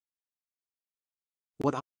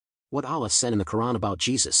What, what Allah said in the Quran about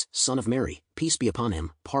Jesus, son of Mary, peace be upon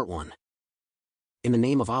him, Part 1. In the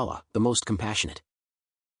name of Allah, the most compassionate,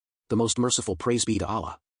 the most merciful, praise be to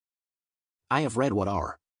Allah. I have read what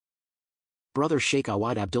our brother Sheikh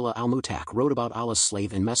Awad Abdullah al-Mutak wrote about Allah's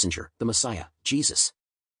slave and messenger, the Messiah, Jesus,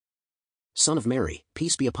 son of Mary,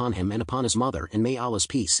 peace be upon him and upon his mother, and may Allah's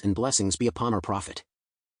peace and blessings be upon our Prophet.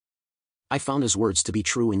 I found his words to be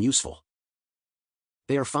true and useful.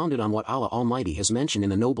 They are founded on what Allah Almighty has mentioned in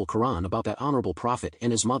the Noble Quran about that honorable Prophet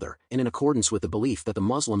and his mother, and in accordance with the belief that the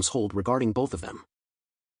Muslims hold regarding both of them.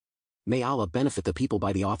 May Allah benefit the people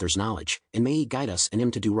by the author's knowledge, and may He guide us and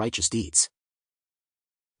him to do righteous deeds.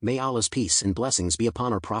 May Allah's peace and blessings be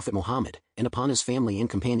upon our Prophet Muhammad, and upon his family and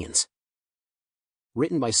companions.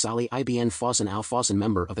 Written by Salih ibn Fawzan al-Fawzan,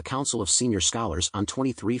 member of the Council of Senior Scholars, on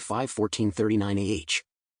 23/5/1439 AH.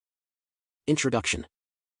 Introduction.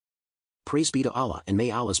 Praise be to Allah, and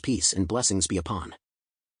may Allah's peace and blessings be upon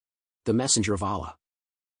the Messenger of Allah.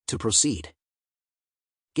 To proceed.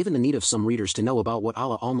 Given the need of some readers to know about what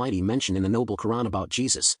Allah Almighty mentioned in the Noble Quran about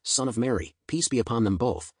Jesus, son of Mary, peace be upon them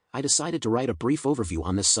both, I decided to write a brief overview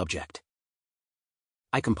on this subject.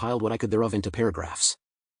 I compiled what I could thereof into paragraphs.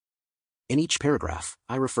 In each paragraph,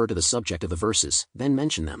 I refer to the subject of the verses, then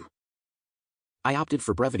mention them. I opted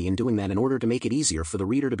for brevity in doing that in order to make it easier for the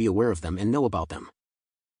reader to be aware of them and know about them.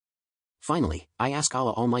 Finally, I ask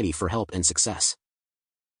Allah Almighty for help and success.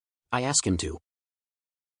 I ask Him to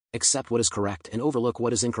accept what is correct and overlook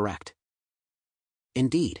what is incorrect.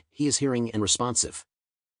 Indeed, He is hearing and responsive.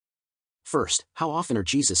 First, how often are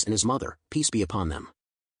Jesus and his mother, peace be upon them,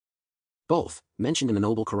 both mentioned in the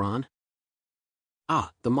Noble Quran?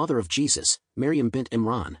 The mother of Jesus, Maryam bint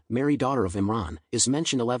Imran, Mary daughter of Imran, is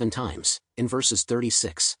mentioned 11 times, in verses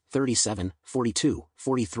 36, 37, 42,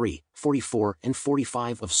 43, 44 and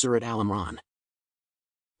 45 of Surat Al-Imran.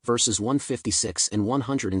 Verses 156 and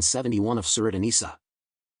 171 of Surat An-Nisa.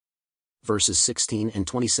 Verses 16 and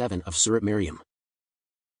 27 of Surat Maryam.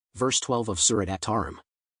 Verse 12 of Surat At-Tarim.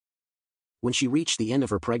 When she reached the end of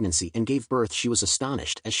her pregnancy and gave birth, she was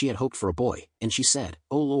astonished, as she had hoped for a boy, and she said,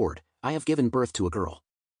 O Lord, I have given birth to a girl.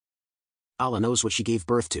 Allah knows what she gave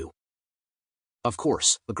birth to. Of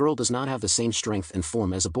course, a girl does not have the same strength and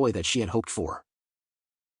form as a boy that she had hoped for.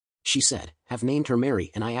 She said, have named her Mary,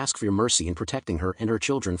 and I ask for your mercy in protecting her and her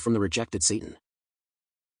children from the rejected Satan.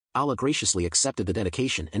 Allah graciously accepted the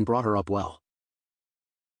dedication and brought her up well.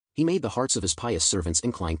 He made the hearts of his pious servants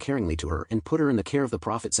incline caringly to her and put her in the care of the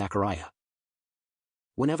prophet Zechariah.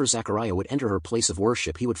 Whenever Zechariah would enter her place of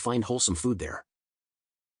worship, he would find wholesome food there.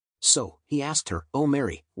 So, he asked her, O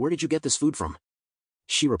Mary, where did you get this food from?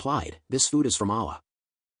 She replied, this food is from Allah.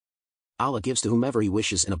 Allah gives to whomever He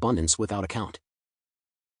wishes in abundance without account.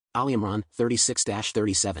 Ali Imran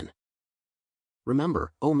 36-37.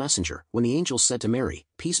 Remember, O Messenger, when the angel said to Mary,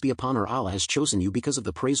 peace be upon her, Allah has chosen you because of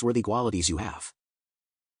the praiseworthy qualities you have.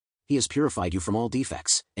 He has purified you from all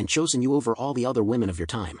defects, and chosen you over all the other women of your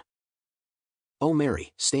time. O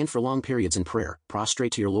Mary, stand for long periods in prayer,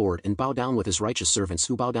 prostrate to your Lord, and bow down with His righteous servants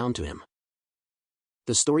who bow down to Him.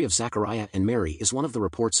 The story of Zechariah and Mary is one of the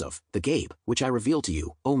reports of the Gaib, which I reveal to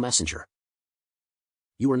you, O Messenger.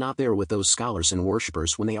 You were not there with those scholars and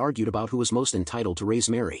worshippers when they argued about who was most entitled to raise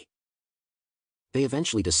Mary. They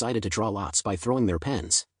eventually decided to draw lots by throwing their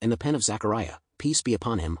pens, and the pen of Zechariah, peace be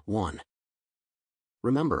upon him, won.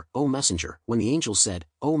 Remember, O Messenger, when the angel said,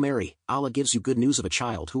 O Mary, Allah gives you good news of a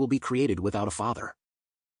child who will be created without a father.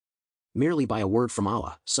 Merely by a word from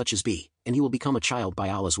Allah, such as be, and he will become a child by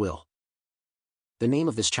Allah's will. The name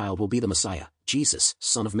of this child will be the Messiah, Jesus,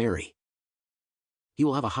 son of Mary. He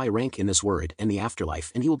will have a high rank in this world and the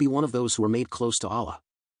afterlife, and he will be one of those who are made close to Allah.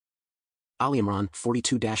 Ali Imran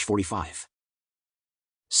 42-45.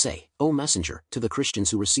 Say, O Messenger, to the Christians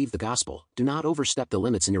who receive the gospel, do not overstep the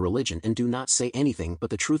limits in your religion and do not say anything but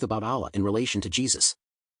the truth about Allah in relation to Jesus.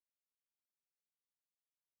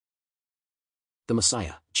 The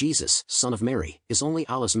Messiah, Jesus, son of Mary, is only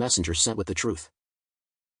Allah's messenger sent with the truth.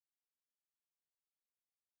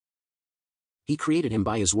 He created him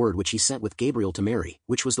by his word which he sent with Gabriel to Mary,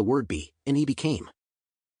 which was the word be, and he became.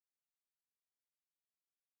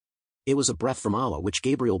 It was a breath from Allah which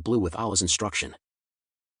Gabriel blew with Allah's instruction.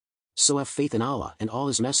 So have faith in Allah and all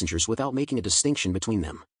His messengers without making a distinction between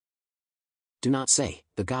them. Do not say,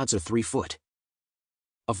 the gods are 3 foot.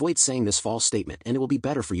 Avoid saying this false statement, and it will be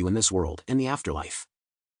better for you in this world and the afterlife.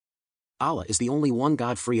 Allah is the only one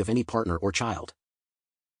God, free of any partner or child.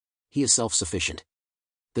 He is self-sufficient.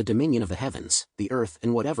 The dominion of the heavens, the earth,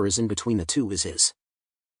 and whatever is in between the two is His.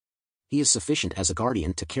 He is sufficient as a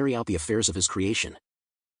guardian to carry out the affairs of His creation.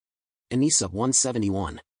 An-Nisa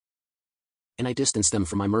 171. And I distanced them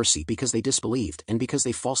from my mercy because they disbelieved and because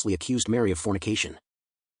they falsely accused Mary of fornication.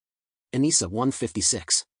 Anisa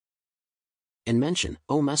 156. And mention,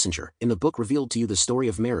 O messenger, in the book revealed to you the story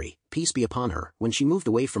of Mary, peace be upon her, when she moved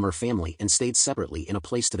away from her family and stayed separately in a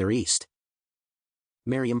place to their east.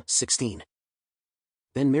 Maryam 16.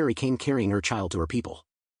 Then Mary came carrying her child to her people.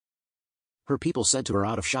 Her people said to her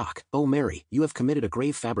out of shock, O Mary, you have committed a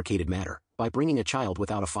grave fabricated matter, by bringing a child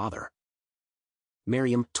without a father.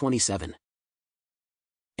 Maryam 27.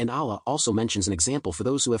 And Allah also mentions an example for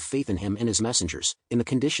those who have faith in him and his messengers, in the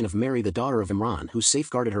condition of Mary the daughter of Imran who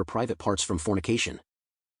safeguarded her private parts from fornication.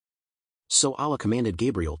 So Allah commanded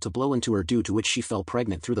Gabriel to blow into her, due to which she fell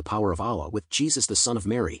pregnant through the power of Allah with Jesus the son of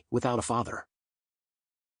Mary, without a father.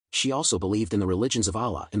 She also believed in the religions of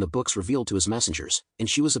Allah and the books revealed to his messengers, and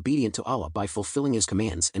she was obedient to Allah by fulfilling his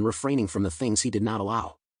commands and refraining from the things he did not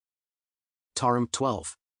allow. Tarim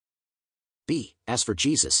 12. B. As for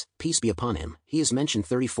Jesus, peace be upon him, he is mentioned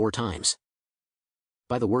 34 times.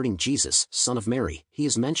 By the wording Jesus, son of Mary, he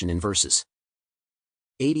is mentioned in verses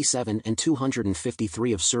 87 and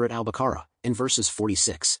 253 of Surat al-Baqarah, and verses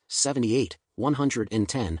 46, 78,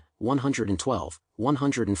 110, 112,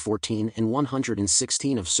 114 and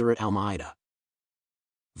 116 of Surat al-Ma'idah.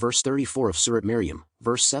 Verse 34 of Surat Maryam,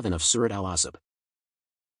 verse 7 of Surat al-Ahzab.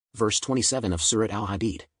 Verse 27 of Surat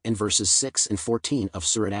al-Hadid, and verses 6 and 14 of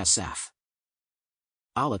Surat as-Saf.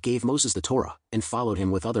 Allah gave Moses the Torah, and followed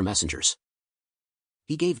him with other messengers.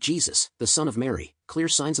 He gave Jesus, the son of Mary, clear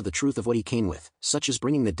signs of the truth of what he came with, such as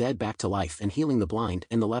bringing the dead back to life and healing the blind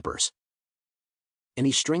and the lepers. And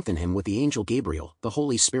he strengthened him with the angel Gabriel, the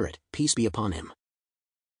Holy Spirit, peace be upon him.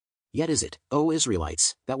 Yet is it, O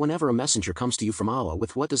Israelites, that whenever a messenger comes to you from Allah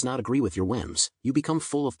with what does not agree with your whims, you become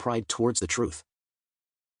full of pride towards the truth,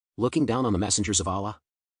 looking down on the messengers of Allah?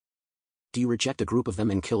 Do you reject a group of them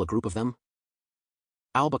and kill a group of them?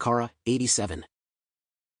 Al-Baqarah 87.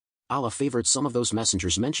 Allah favored some of those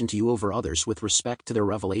messengers mentioned to you over others with respect to their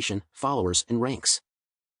revelation, followers and ranks.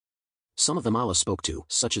 Some of them Allah spoke to,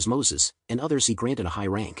 such as Moses, and others he granted a high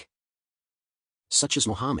rank, such as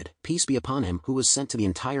Muhammad, peace be upon him, who was sent to the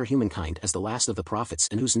entire humankind as the last of the prophets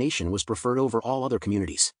and whose nation was preferred over all other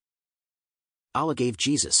communities. Allah gave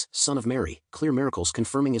Jesus, son of Mary, clear miracles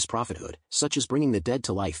confirming his prophethood, such as bringing the dead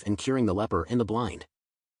to life and curing the leper and the blind,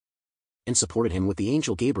 and supported him with the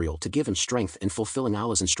angel Gabriel to give him strength in fulfilling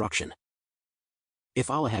Allah's instruction. If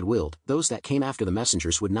Allah had willed, those that came after the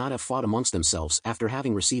messengers would not have fought amongst themselves after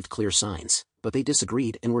having received clear signs, but they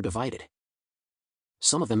disagreed and were divided.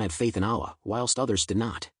 Some of them had faith in Allah, whilst others did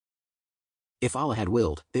not. If Allah had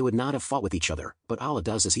willed, they would not have fought with each other, but Allah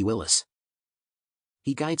does as he wills.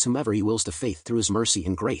 He guides whomever he wills to faith through his mercy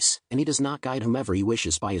and grace, and he does not guide whomever he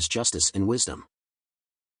wishes by his justice and wisdom.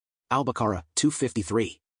 Al-Baqarah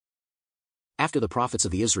 253. After the prophets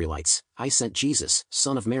of the Israelites, I sent Jesus,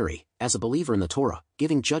 son of Mary, as a believer in the Torah,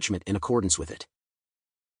 giving judgment in accordance with it.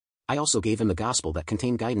 I also gave him the gospel that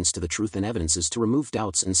contained guidance to the truth and evidences to remove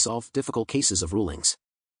doubts and solve difficult cases of rulings.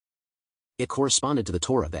 It corresponded to the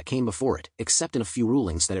Torah that came before it, except in a few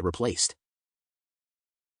rulings that it replaced.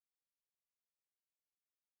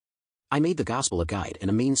 I made the gospel a guide and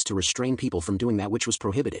a means to restrain people from doing that which was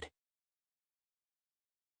prohibited.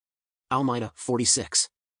 Al-Ma'idah 46.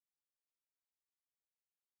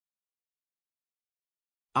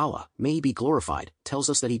 Allah, may he be glorified, tells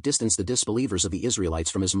us that he distanced the disbelievers of the Israelites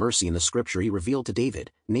from his mercy in the scripture he revealed to David,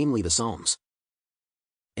 namely the Psalms.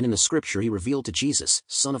 And in the scripture he revealed to Jesus,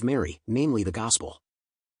 son of Mary, namely the gospel.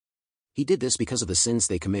 He did this because of the sins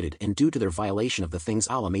they committed and due to their violation of the things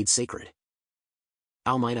Allah made sacred.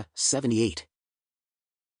 Al-Ma'idah 78.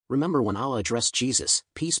 Remember when Allah addressed Jesus,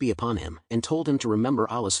 peace be upon him, and told him to remember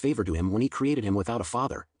Allah's favor to him when he created him without a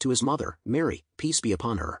father, to his mother, Mary, peace be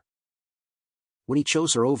upon her, when he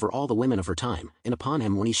chose her over all the women of her time, and upon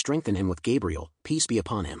him when he strengthened him with Gabriel, peace be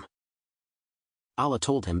upon him. Allah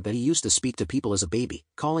told him that he used to speak to people as a baby,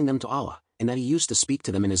 calling them to Allah, and that he used to speak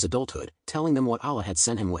to them in his adulthood, telling them what Allah had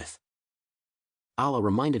sent him with. Allah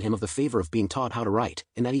reminded him of the favor of being taught how to write,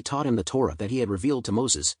 and that he taught him the Torah that he had revealed to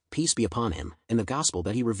Moses, peace be upon him, and the gospel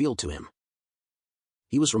that he revealed to him.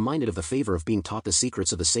 He was reminded of the favor of being taught the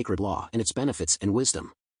secrets of the sacred law and its benefits and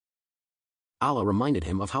wisdom. Allah reminded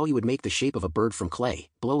him of how he would make the shape of a bird from clay,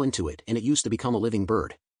 blow into it and it used to become a living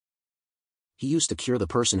bird. He used to cure the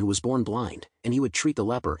person who was born blind, and he would treat the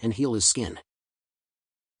leper and heal his skin.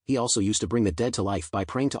 He also used to bring the dead to life by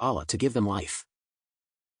praying to Allah to give them life.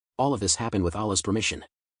 All of this happened with Allah's permission.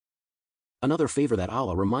 Another favor that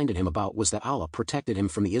Allah reminded him about was that Allah protected him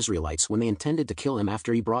from the Israelites when they intended to kill him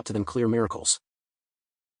after he brought to them clear miracles.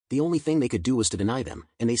 The only thing they could do was to deny them,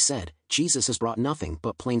 and they said, Jesus has brought nothing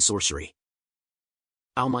but plain sorcery.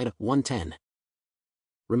 Al-Ma'idah 110.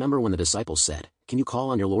 Remember when the disciples said, "Can you call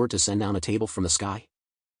on your Lord to send down a table from the sky?"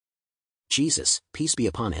 Jesus, peace be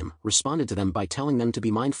upon him, responded to them by telling them to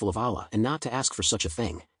be mindful of Allah and not to ask for such a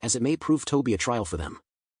thing, as it may prove to be a trial for them.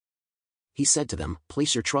 He said to them,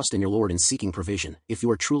 "Place your trust in your Lord in seeking provision, if you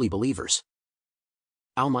are truly believers."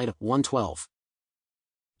 Al-Ma'idah 1:12.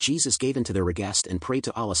 Jesus gave in to their request and prayed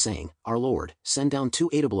to Allah saying, "Our Lord, send down 2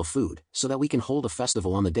 eatable of food, so that we can hold a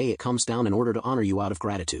festival on the day it comes down in order to honor you out of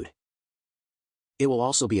gratitude. It will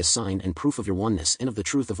also be a sign and proof of your oneness and of the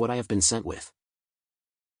truth of what I have been sent with.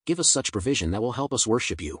 Give us such provision that will help us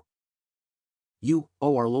worship you. You,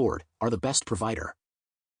 O our Lord, are the best provider."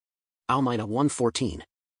 Al-Ma'idah 1:14.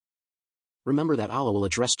 Remember that Allah will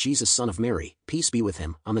address Jesus son of Mary, peace be with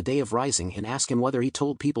him, on the day of rising and ask him whether he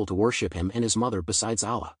told people to worship him and his mother besides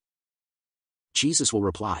Allah. Jesus will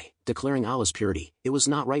reply, declaring Allah's purity, "It was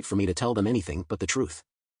not right for me to tell them anything but the truth.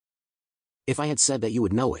 If I had said that you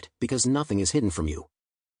would know it, because nothing is hidden from you.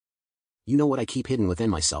 You know what I keep hidden within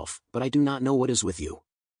myself, but I do not know what is with you.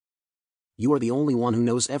 You are the only one who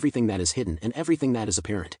knows everything that is hidden and everything that is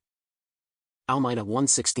apparent." Al-Ma'idah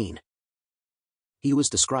 1:16. He who is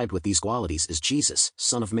described with these qualities is Jesus,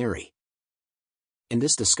 son of Mary. In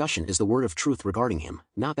this discussion is the word of truth regarding him,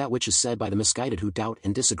 not that which is said by the misguided who doubt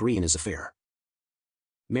and disagree in his affair.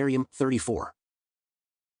 Maryam 34.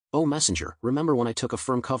 O Messenger, remember when I took a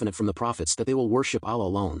firm covenant from the prophets that they will worship Allah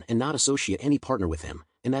alone and not associate any partner with him,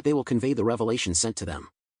 and that they will convey the revelation sent to them.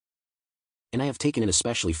 And I have taken it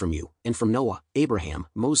especially from you, and from Noah, Abraham,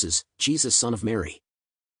 Moses, Jesus son of Mary.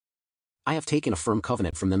 I have taken a firm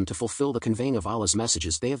covenant from them to fulfill the conveying of Allah's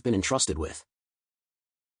messages they have been entrusted with.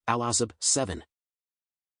 Al-Ahzab 7.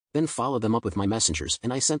 Then followed them up with my messengers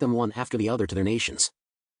and I sent them one after the other to their nations.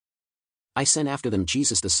 I sent after them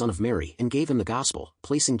Jesus the son of Mary and gave him the gospel,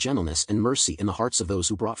 placing gentleness and mercy in the hearts of those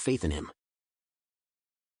who brought faith in him.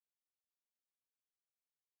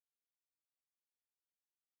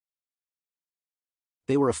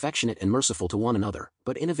 They were affectionate and merciful to one another,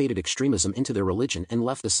 but innovated extremism into their religion and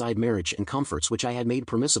left aside marriage and comforts which I had made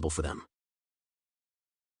permissible for them.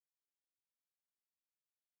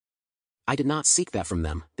 I did not seek that from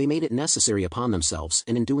them, they made it necessary upon themselves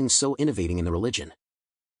and in doing so innovating in the religion.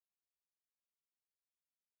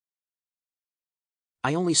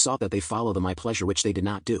 I only sought that they follow my pleasure which they did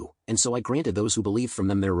not do, and so I granted those who believed from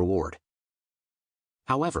them their reward.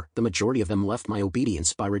 However, the majority of them left my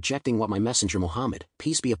obedience by rejecting what my messenger Muhammad,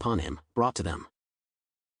 peace be upon him, brought to them.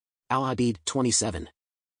 Al-Hadid 27.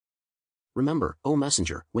 Remember, O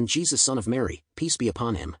Messenger, when Jesus son of Mary, peace be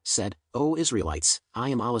upon him, said, "O Israelites, I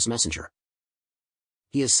am Allah's messenger.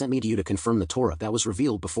 He has sent me to you to confirm the Torah that was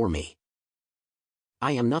revealed before me.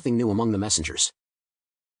 I am nothing new among the messengers.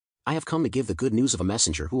 I have come to give the good news of a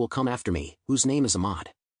messenger who will come after me, whose name is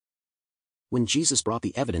Ahmad." When Jesus brought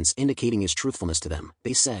the evidence indicating his truthfulness to them,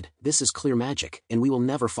 they said, "This is clear magic, and we will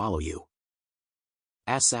never follow you."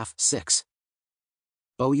 As-Saf 6.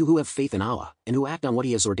 O you who have faith in Allah, and who act on what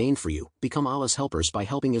he has ordained for you, become Allah's helpers by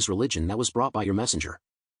helping his religion that was brought by your messenger.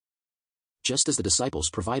 Just as the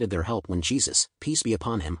disciples provided their help when Jesus, peace be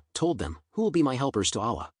upon him, told them, "Who will be my helpers to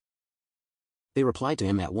Allah?" They replied to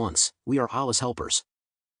him at once, "We are Allah's helpers."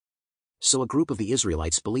 So a group of the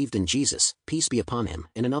Israelites believed in Jesus, peace be upon him,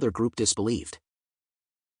 and another group disbelieved.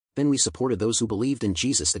 Then we supported those who believed in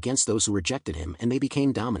Jesus against those who rejected him and they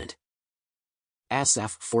became dominant.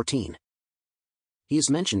 As-Saf 14. He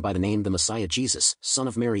is mentioned by the name the Messiah Jesus, son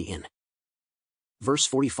of Mary in verse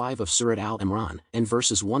 45 of Surat Al-Imran, and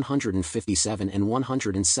verses 157 and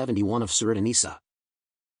 171 of Surat An-Nisa.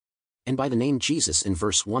 And by the name Jesus in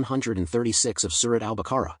verse 136 of Surat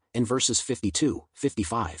Al-Baqarah, and verses 52,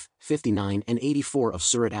 55, 59 and 84 of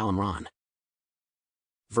Surat Al-Imran.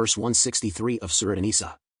 Verse 163 of Surat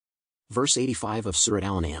An-Nisa. Verse 85 of Surat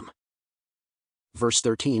Al-An'am. Verse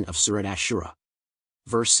 13 of Surat Ash-Shura.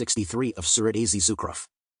 Verse 63 of Surat Az-Zukhruf.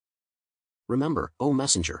 Remember, O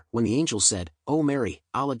Messenger, when the angel said, "O Mary,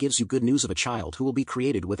 Allah gives you good news of a child who will be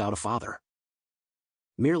created without a father.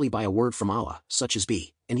 Merely by a word from Allah, such as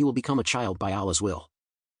be, and he will become a child by Allah's will.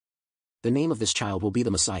 The name of this child will be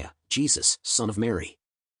the Messiah, Jesus, son of Mary.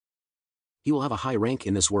 He will have a high rank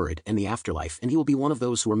in this world and the afterlife and he will be one of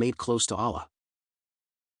those who are made close to Allah."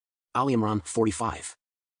 Ali Imran 45.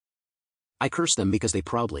 I curse them because they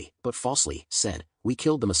proudly, but falsely, said, "We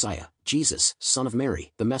killed the Messiah, Jesus, son of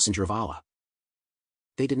Mary, the messenger of Allah."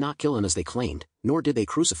 They did not kill him as they claimed, nor did they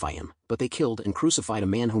crucify him, but they killed and crucified a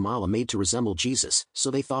man whom Allah made to resemble Jesus, so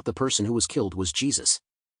they thought the person who was killed was Jesus.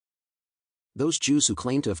 Those Jews who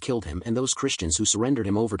claim to have killed him and those Christians who surrendered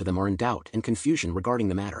him over to them are in doubt and confusion regarding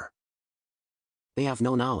the matter. They have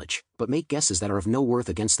no knowledge, but make guesses that are of no worth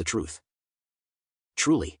against the truth.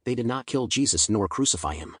 Truly, they did not kill Jesus nor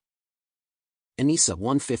crucify him. Anisa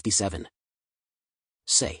 157.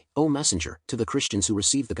 Say, O messenger, to the Christians who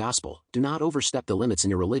receive the gospel, do not overstep the limits in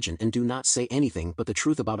your religion and do not say anything but the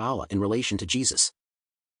truth about Allah in relation to Jesus.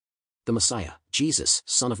 The Messiah, Jesus,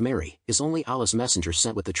 son of Mary, is only Allah's messenger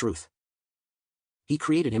sent with the truth. He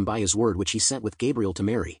created him by his word which he sent with Gabriel to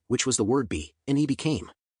Mary, which was the word be, and he became.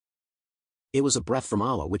 It was a breath from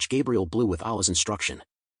Allah which Gabriel blew with Allah's instruction.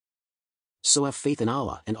 So have faith in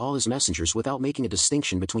Allah and all his messengers without making a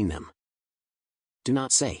distinction between them. Do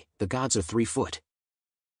not say, the gods are 3 foot.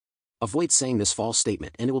 Avoid saying this false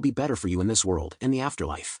statement and it will be better for you in this world and the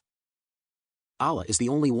afterlife. Allah is the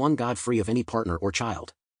only one God free of any partner or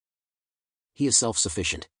child. He is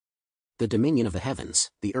self-sufficient. The dominion of the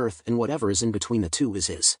heavens, the earth and whatever is in between the two is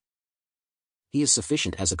his. He is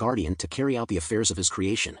sufficient as a guardian to carry out the affairs of his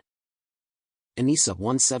creation. Anisa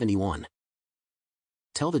 171.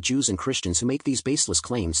 Tell the Jews and Christians who make these baseless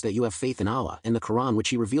claims that you have faith in Allah and the Quran which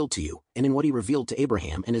he revealed to you, and in what he revealed to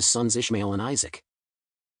Abraham and his sons Ishmael and Isaac,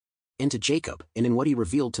 and to Jacob, and in what he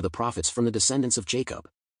revealed to the prophets from the descendants of Jacob.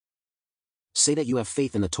 Say that you have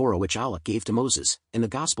faith in the Torah which Allah gave to Moses, in the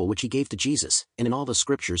gospel which he gave to Jesus, and in all the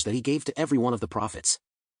scriptures that he gave to every one of the prophets.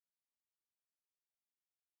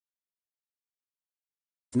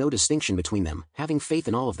 No distinction between them, having faith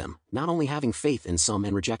in all of them, not only having faith in some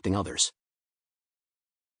and rejecting others.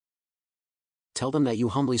 Tell them that you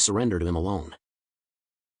humbly surrender to him alone.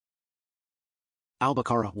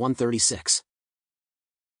 Al-Baqarah 136.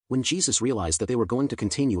 When Jesus realized that they were going to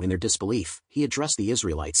continue in their disbelief, he addressed the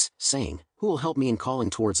Israelites, saying, Who will help me in calling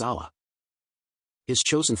towards Allah? His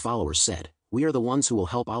chosen followers said, We are the ones who will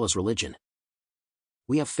help Allah's religion.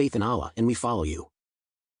 We have faith in Allah and we follow you.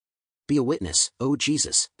 Be a witness, O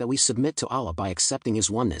Jesus, that we submit to Allah by accepting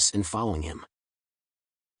his oneness and following him.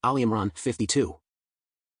 Ali Imran 52.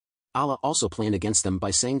 Allah also planned against them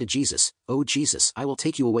by saying to Jesus, O Jesus, I will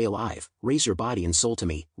take you away alive, raise your body and soul to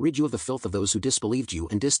me, rid you of the filth of those who disbelieved you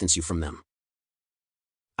and distance you from them.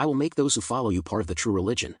 I will make those who follow you part of the true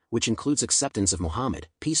religion, which includes acceptance of Muhammad,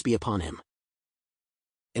 peace be upon him.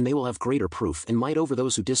 And they will have greater proof and might over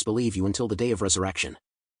those who disbelieve you until the day of resurrection.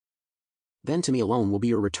 Then to me alone will be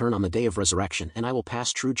your return on the day of resurrection and I will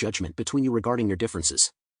pass true judgment between you regarding your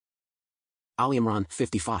differences. Ali Imran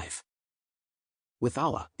 55. With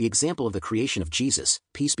Allah, the example of the creation of Jesus,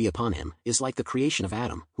 peace be upon him, is like the creation of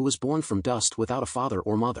Adam, who was born from dust without a father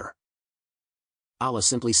or mother. Allah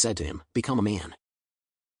simply said to him, Become a man.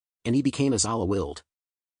 And he became as Allah willed.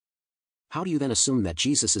 How do you then assume that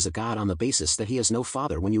Jesus is a God on the basis that he has no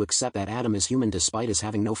father when you accept that Adam is human despite his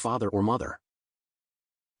having no father or mother?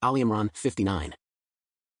 Ali Imran 59.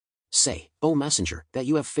 Say, O Messenger, that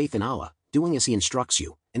you have faith in Allah, doing as he instructs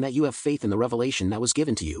you, and that you have faith in the revelation that was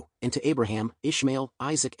given to you, and to Abraham, Ishmael,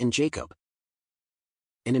 Isaac and Jacob,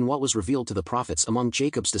 and in what was revealed to the prophets among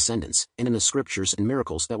Jacob's descendants, and in the scriptures and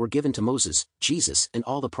miracles that were given to Moses, Jesus and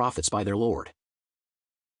all the prophets by their Lord.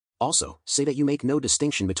 Also, say that you make no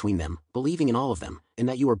distinction between them, believing in all of them, and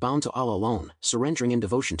that you are bound to Allah alone, surrendering in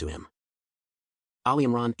devotion to him. Ali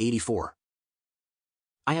Imran 84.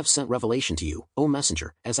 I have sent revelation to you, O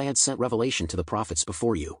Messenger, as I had sent revelation to the prophets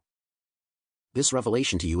before you. This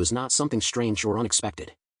revelation to you is not something strange or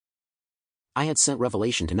unexpected. I had sent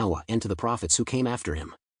revelation to Noah and to the prophets who came after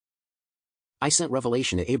him. I sent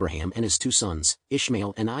revelation to Abraham and his 2 sons,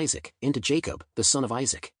 Ishmael and Isaac, and to Jacob, the son of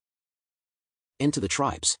Isaac, and to the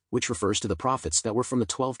tribes, which refers to the prophets that were from the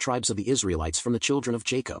 12 tribes of the Israelites from the children of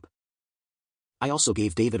Jacob. I also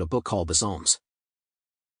gave David a book called the Psalms.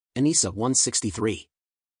 Anisa 163.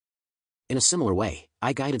 In a similar way,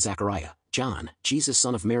 I guided Zechariah, John, Jesus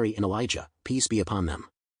son of Mary and Elijah, peace be upon them.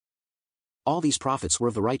 All these prophets were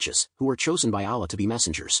of the righteous, who were chosen by Allah to be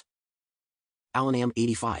messengers. Al-An'am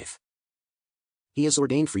 85. He has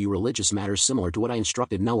ordained for you religious matters similar to what I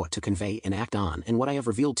instructed Noah to convey and act on and what I have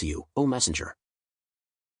revealed to you, O Messenger.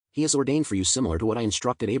 He has ordained for you similar to what I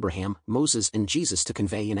instructed Abraham, Moses and Jesus to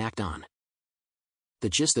convey and act on. The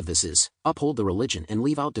gist of this is, uphold the religion and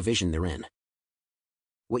leave out division therein.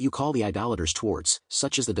 What you call the idolaters towards,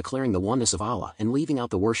 such as the declaring the oneness of Allah and leaving out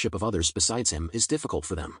the worship of others besides him, is difficult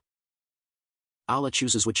for them. Allah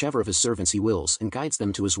chooses whichever of his servants he wills and guides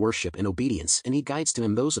them to his worship and obedience, and he guides to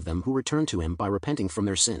him those of them who return to him by repenting from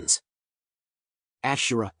their sins.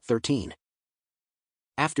 Ash-Shura 13.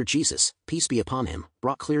 After Jesus, peace be upon him,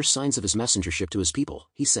 brought clear signs of his messengership to his people,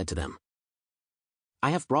 he said to them,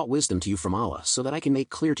 I have brought wisdom to you from Allah so that I can make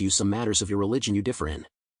clear to you some matters of your religion you differ in.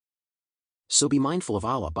 So be mindful of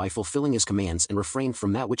Allah by fulfilling his commands and refrain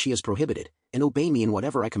from that which he has prohibited, and obey me in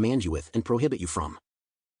whatever I command you with and prohibit you from.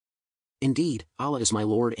 Indeed, Allah is my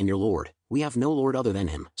Lord and your Lord, We have no Lord other than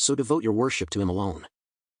him, so devote your worship to him alone.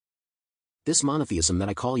 This monotheism that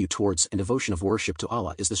I call you towards and devotion of worship to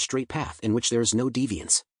Allah is the straight path in which there is no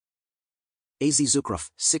deviance. Az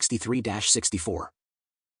Zukhruf 63-64.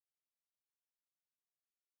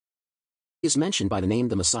 He is mentioned by the name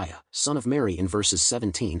the Messiah, son of Mary in verses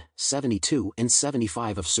 17, 72 and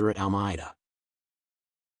 75 of Surat Al-Ma'idah.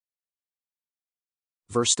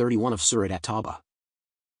 Verse 31 of Surat At-Tawbah.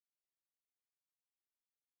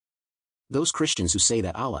 Those Christians who say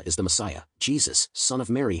that Allah is the Messiah, Jesus, son of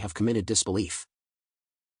Mary, have committed disbelief.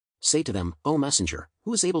 Say to them, O Messenger,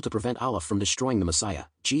 who is able to prevent Allah from destroying the Messiah,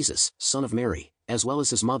 Jesus, son of Mary, as well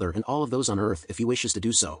as his mother and all of those on earth if he wishes to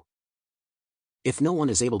do so? If no one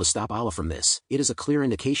is able to stop Allah from this, it is a clear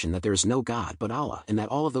indication that there is no God but Allah and that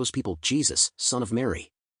all of those people, Jesus, son of Mary,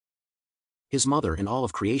 his mother and all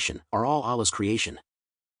of creation, are all Allah's creation.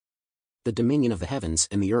 The dominion of the heavens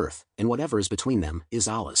and the earth, and whatever is between them, is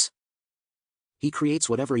Allah's. He creates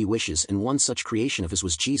whatever he wishes, and one such creation of his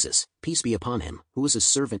was Jesus, peace be upon him, who was his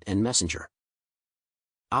servant and messenger.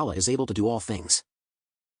 Allah is able to do all things.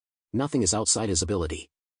 Nothing is outside his ability.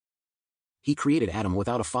 He created Adam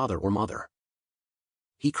without a father or mother.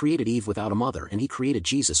 He created Eve without a mother, and he created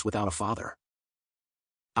Jesus without a father.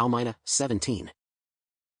 Al-Ma'idah 17.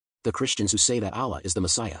 The Christians who say that Allah is the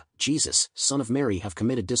Messiah, Jesus, son of Mary, have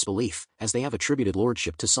committed disbelief, as they have attributed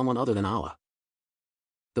lordship to someone other than Allah.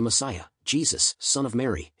 The Messiah, Jesus, son of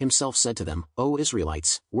Mary, himself said to them, O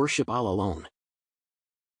Israelites, worship Allah alone.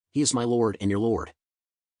 He is my Lord and your Lord.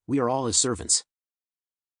 We are all his servants.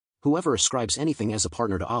 Whoever ascribes anything as a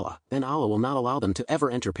partner to Allah, then Allah will not allow them to ever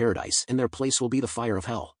enter paradise, and their place will be the fire of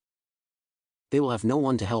hell. They will have no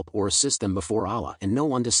one to help or assist them before Allah, and no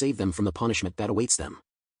one to save them from the punishment that awaits them.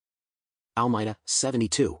 Al-Ma'idah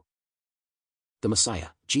 72. The Messiah,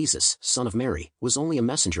 Jesus, son of Mary, was only a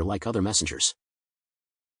messenger like other messengers.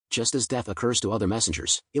 Just as death occurs to other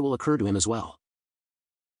messengers, it will occur to him as well.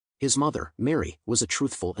 His mother, Mary, was a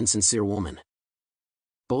truthful and sincere woman.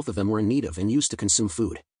 Both of them were in need of and used to consume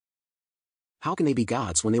food. How can they be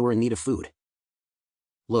gods when they were in need of food?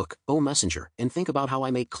 Look, O Messenger, and think about how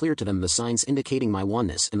I make clear to them the signs indicating my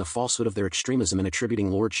oneness and the falsehood of their extremism in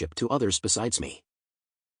attributing lordship to others besides me.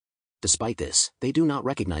 Despite this, they do not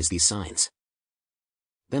recognize these signs.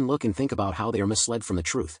 Then look and think about how they are misled from the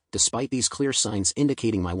truth, despite these clear signs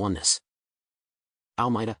indicating my oneness.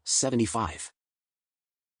 Al-Ma'idah 75.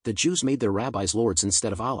 The Jews made their rabbis lords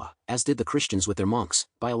instead of Allah, as did the Christians with their monks,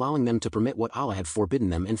 by allowing them to permit what Allah had forbidden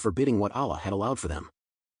them and forbidding what Allah had allowed for them.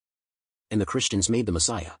 And the Christians made the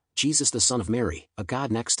Messiah, Jesus the son of Mary, a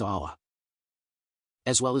god next to Allah,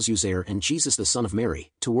 as well as Uzair and Jesus the son of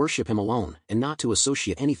Mary, to worship him alone, and not to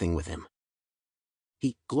associate anything with him.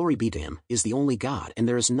 He, glory be to him, is the only God, and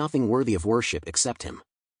there is nothing worthy of worship except him.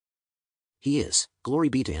 He is, glory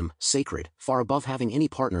be to him, sacred, far above having any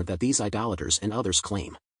partner that these idolaters and others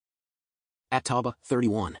claim. At-Tawbah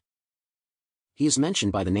 31. He is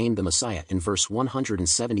mentioned by the name the Messiah in verse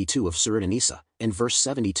 172 of Surat An-Nisa, and verse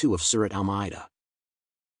 72 of Surat Al-Ma'idah.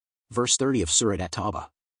 Verse 30 of Surat At-Tawbah.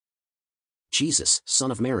 Jesus, son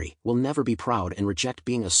of Mary, will never be proud and reject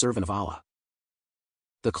being a servant of Allah.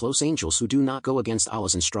 The close angels who do not go against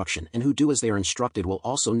Allah's instruction and who do as they are instructed will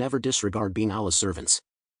also never disregard being Allah's servants.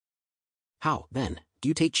 How, then, do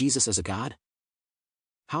you take Jesus as a god?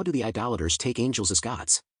 How do the idolaters take angels as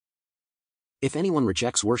gods? If anyone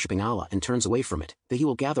rejects worshipping Allah and turns away from it, then he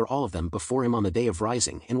will gather all of them before him on the day of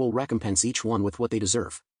rising and will recompense each one with what they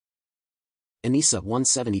deserve. An-Nisa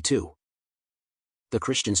 172. The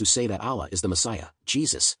Christians who say that Allah is the Messiah,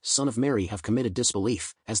 Jesus, son of Mary, have committed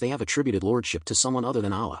disbelief, as they have attributed lordship to someone other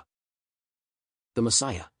than Allah. The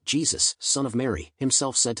Messiah, Jesus, son of Mary,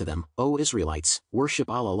 himself said to them, O Israelites, worship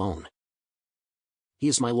Allah alone. He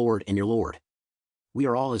is my Lord and your Lord. We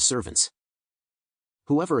are all his servants.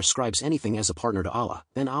 Whoever ascribes anything as a partner to Allah,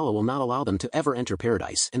 then Allah will not allow them to ever enter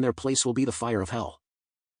paradise, and their place will be the fire of hell.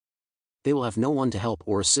 They will have no one to help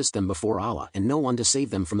or assist them before Allah, and no one to save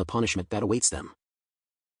them from the punishment that awaits them.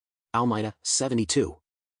 Al-Ma'idah 72.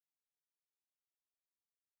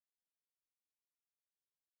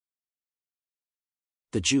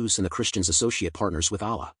 The Jews and the Christians associate partners with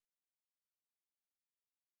Allah.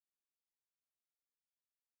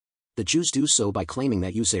 The Jews do so by claiming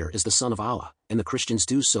that Uzair is the son of Allah, and the Christians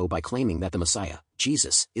do so by claiming that the Messiah,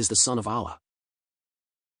 Jesus, is the son of Allah.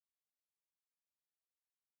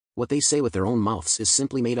 What they say with their own mouths is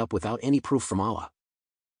simply made up without any proof from Allah.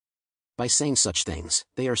 By saying such things,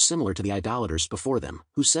 they are similar to the idolaters before them,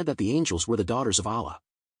 who said that the angels were the daughters of Allah.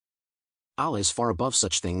 Allah is far above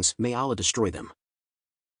such things, may Allah destroy them.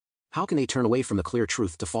 How can they turn away from the clear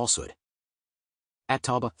truth to falsehood?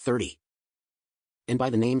 At-Tawbah 30. and by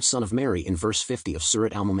the name Son of Mary in verse 50 of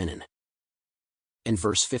Surat al-Mu'minin, and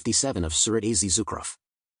verse 57 of Surat az-Zukhruf.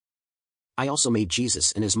 I also made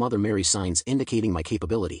Jesus and his mother Mary signs indicating my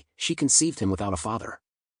capability. She conceived him without a father.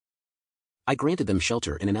 I granted them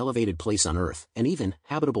shelter in an elevated place on earth, an even,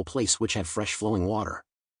 habitable place which had fresh flowing water.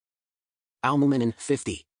 Al-Mu'minin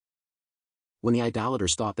 50. When the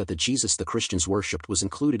idolaters thought that the Jesus the Christians worshipped was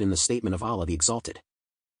included in the statement of Allah the Exalted.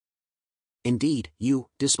 Indeed, you,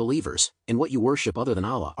 disbelievers, in what you worship other than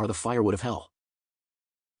Allah are the firewood of hell.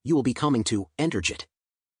 You will be coming to enter it.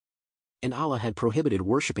 And Allah had prohibited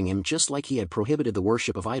worshipping him just like he had prohibited the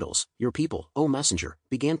worship of idols. Your people, O Messenger,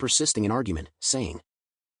 began persisting in argument, saying,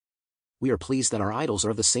 we are pleased that our idols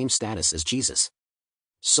are of the same status as Jesus.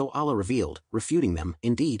 So Allah revealed, refuting them,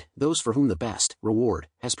 indeed, those for whom the best reward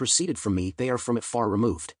has proceeded from me, they are from it far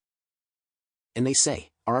removed. And they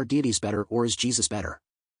say, are our deities better or is Jesus better?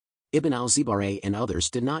 Ibn al-Zibareh and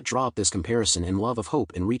others did not draw up this comparison in love of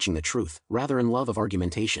hope in reaching the truth, rather in love of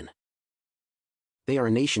argumentation. They are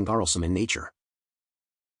a nation quarrelsome in nature.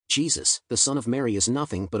 Jesus, the Son of Mary, is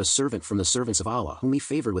nothing but a servant from the servants of Allah whom he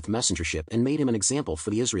favored with messengership and made him an example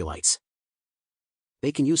for the Israelites.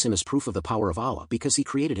 They can use him as proof of the power of Allah because he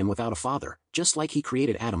created him without a father, just like he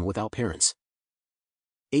created Adam without parents.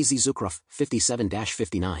 Az-Zukhruf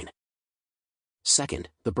 57-59. Second,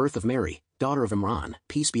 the birth of Mary, daughter of Imran,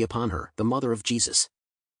 peace be upon her, the mother of Jesus.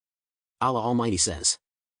 Allah Almighty says,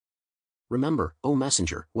 remember, O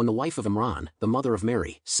Messenger, when the wife of Imran, the mother of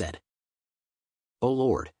Mary, said, O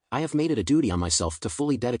Lord, I have made it a duty on myself to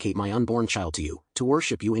fully dedicate my unborn child to you, to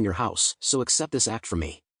worship you in your house, so accept this act from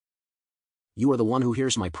me. You are the one who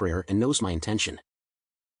hears my prayer and knows my intention.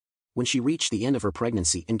 When she reached the end of her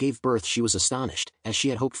pregnancy and gave birth, she was astonished, as she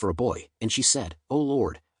had hoped for a boy, and she said, O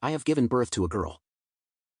Lord, I have given birth to a girl.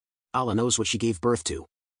 Allah knows what she gave birth to.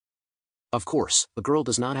 Of course, a girl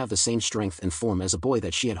does not have the same strength and form as a boy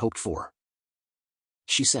that she had hoped for.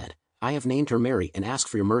 She said, I have named her Mary and ask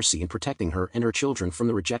for your mercy in protecting her and her children from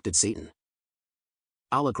the rejected Satan.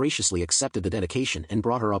 Allah graciously accepted the dedication and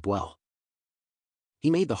brought her up well. He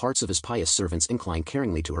made the hearts of his pious servants incline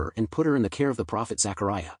caringly to her and put her in the care of the prophet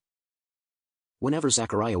Zechariah. Whenever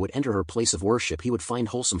Zechariah would enter her place of worship, he would find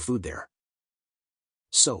wholesome food there.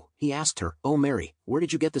 So, he asked her, O Mary, where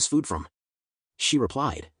did you get this food from? She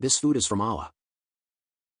replied, this food is from Allah.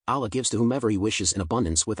 Allah gives to whomever he wishes in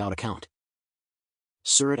abundance without account.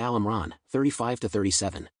 Surat Al-Imran,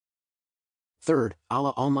 35-37. Third,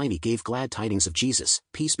 Allah Almighty gave glad tidings of Jesus,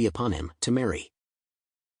 peace be upon him, to Mary.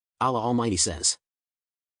 Allah Almighty says,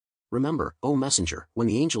 remember, O Messenger, when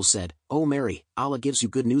the angel said, O Mary, Allah gives you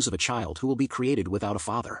good news of a child who will be created without a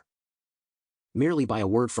father. Merely by a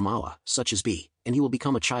word from Allah, such as be, and he will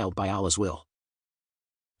become a child by Allah's will.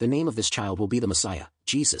 The name of this child will be the Messiah,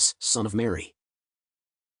 Jesus, Son of Mary.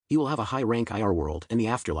 He will have a high rank in our world and the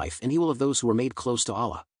afterlife, and he will have those who are made close to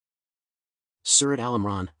Allah. Surat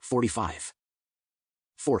Al-Imran, 45.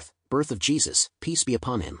 Fourth, birth of Jesus, peace be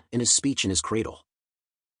upon him, in his speech in his cradle.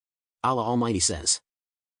 Allah Almighty says,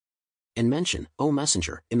 and mention, O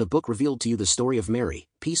Messenger, in the book revealed to you the story of Mary,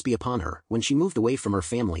 peace be upon her, when she moved away from her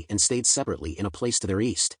family and stayed separately in a place to their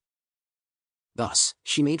east. Thus,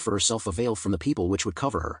 she made for herself a veil from the people which would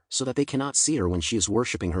cover her, so that they cannot see her when she is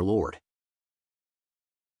worshipping her Lord.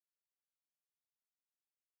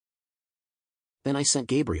 Then I sent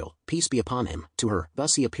Gabriel, peace be upon him, to her,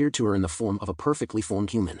 thus he appeared to her in the form of a perfectly formed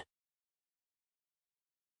human.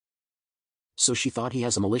 So she thought he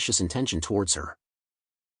has a malicious intention towards her.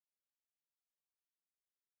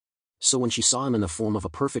 So when she saw him in the form of a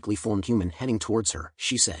perfectly formed human heading towards her,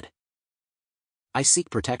 she said, I seek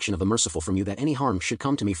protection of the merciful from you, that any harm should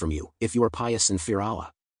come to me from you, if you are pious and fear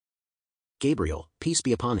Allah. Gabriel, peace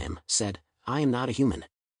be upon him, said, I am not a human.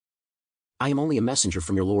 I am only a messenger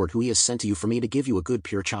from your Lord who he has sent to you for me to give you a good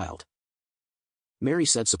pure child. Mary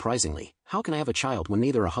said surprisingly, how can I have a child when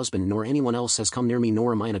neither a husband nor anyone else has come near me,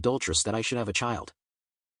 nor am I an adulteress that I should have a child?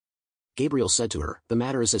 Gabriel said to her, the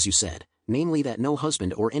matter is as you said, namely that no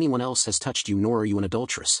husband or anyone else has touched you, nor are you an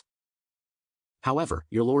adulteress. However,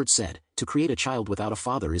 your Lord said, to create a child without a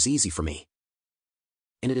father is easy for me.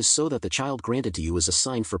 And it is so that the child granted to you is a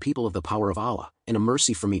sign for people of the power of Allah, and a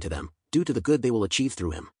mercy from me to them, due to the good they will achieve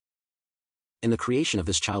through him. And the creation of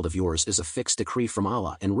this child of yours is a fixed decree from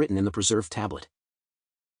Allah and written in the preserved tablet.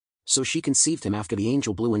 So she conceived him after the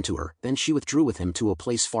angel blew into her, then she withdrew with him to a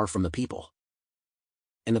place far from the people.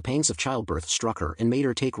 And the pangs of childbirth struck her and made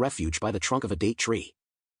her take refuge by the trunk of a date tree.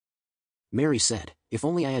 Mary said, if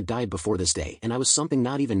only I had died before this day and I was something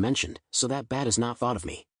not even mentioned, so that bad is not thought of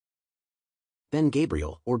me. Then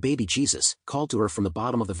Gabriel, or baby Jesus, called to her from the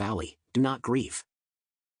bottom of the valley, do not grieve.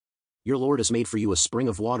 Your Lord has made for you a spring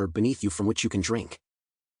of water beneath you from which you can drink.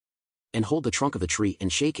 And hold the trunk of the tree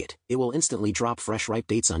and shake it, it will instantly drop fresh ripe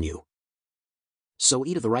dates on you. So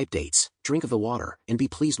eat of the ripe dates, drink of the water, and be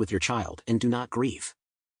pleased with your child, and do not grieve.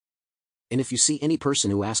 And if you see any person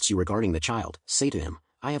who asks you regarding the child, say to him,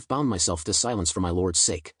 I have bound myself to silence for my Lord's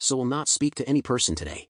sake, so will not speak to any person today.